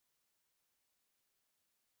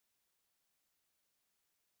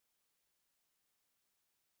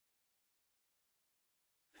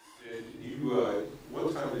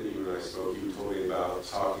One time that you and I spoke, you told me about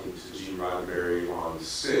talking to Gene Roddenberry on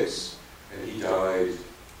 6, and he died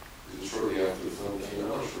shortly after the film came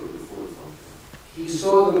out, or shortly before the film came out. He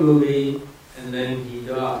saw the movie, and then he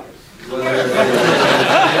died. Is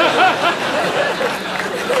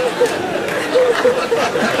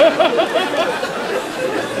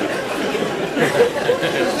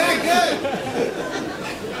that good?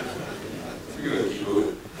 We're going to keep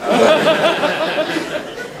moving.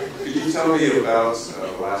 Could you tell me about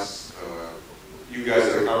last, you guys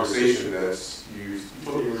had a conversation that you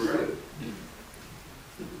told me you regretted?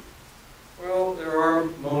 Well, there are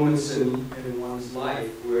moments in one's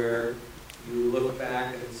life where you look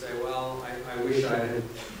back and say, well, I wish I had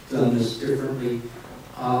done this differently.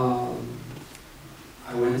 I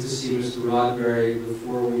went to see Mr. Roddenberry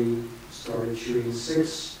before we started shooting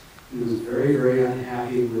 6. He was very, very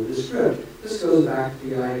unhappy with the script. This goes back to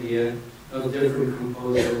the idea of different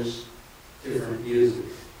composers, different music.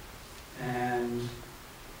 And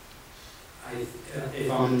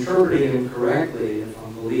if I'm interpreting him correctly, if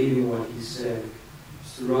I'm believing what he said,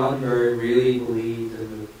 Mr. Roddenberry really believed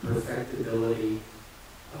in the perfectibility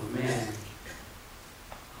of man,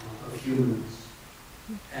 of humans.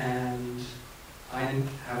 And I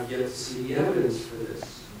have yet to see the evidence for this.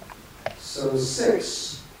 So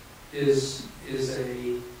 6 is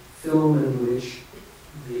a film in which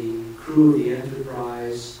the crew of the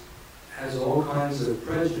Enterprise has all kinds of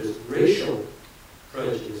prejudice, racial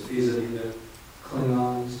prejudice vis-a-vis the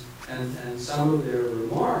Klingons, and some of their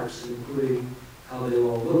remarks, including how they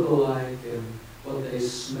all look alike and what they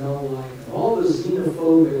smell like, and all the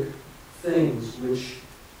xenophobic things which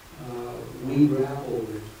we grapple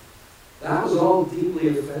with. That was all deeply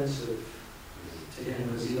offensive to him,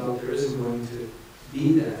 because he thought there isn't going to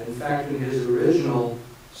be that. In fact, in his original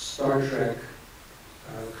Star Trek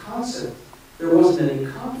concept, there wasn't any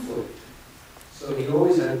conflict. So he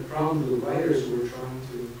always had problems with writers who were trying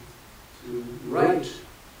to write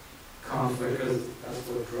conflict, because that's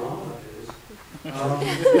what drama is.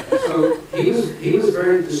 So he was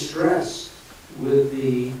very distressed with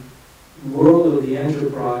the world of the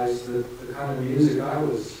Enterprise, the kind of music I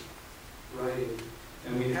was writing.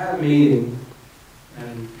 And we had a meeting,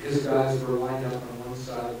 and his guys were lined up on one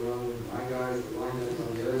side of the room, and my guys were lined up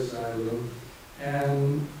on the other side of the room.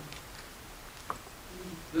 And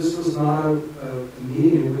this was not a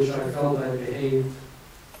meeting in which I felt I behaved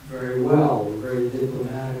very well, very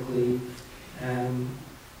diplomatically, and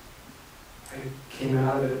I came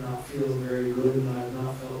out of it not feeling very good, and I've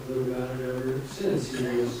not felt good about it ever since.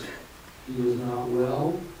 He was not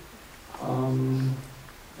well, and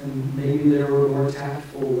maybe there were more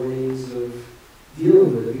tactful ways of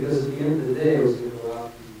dealing with it, because at the end of the day, I was going to go out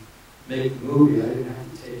and make the movie. I didn't have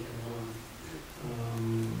to take him on.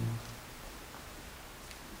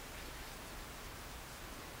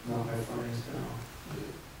 Not my finest now.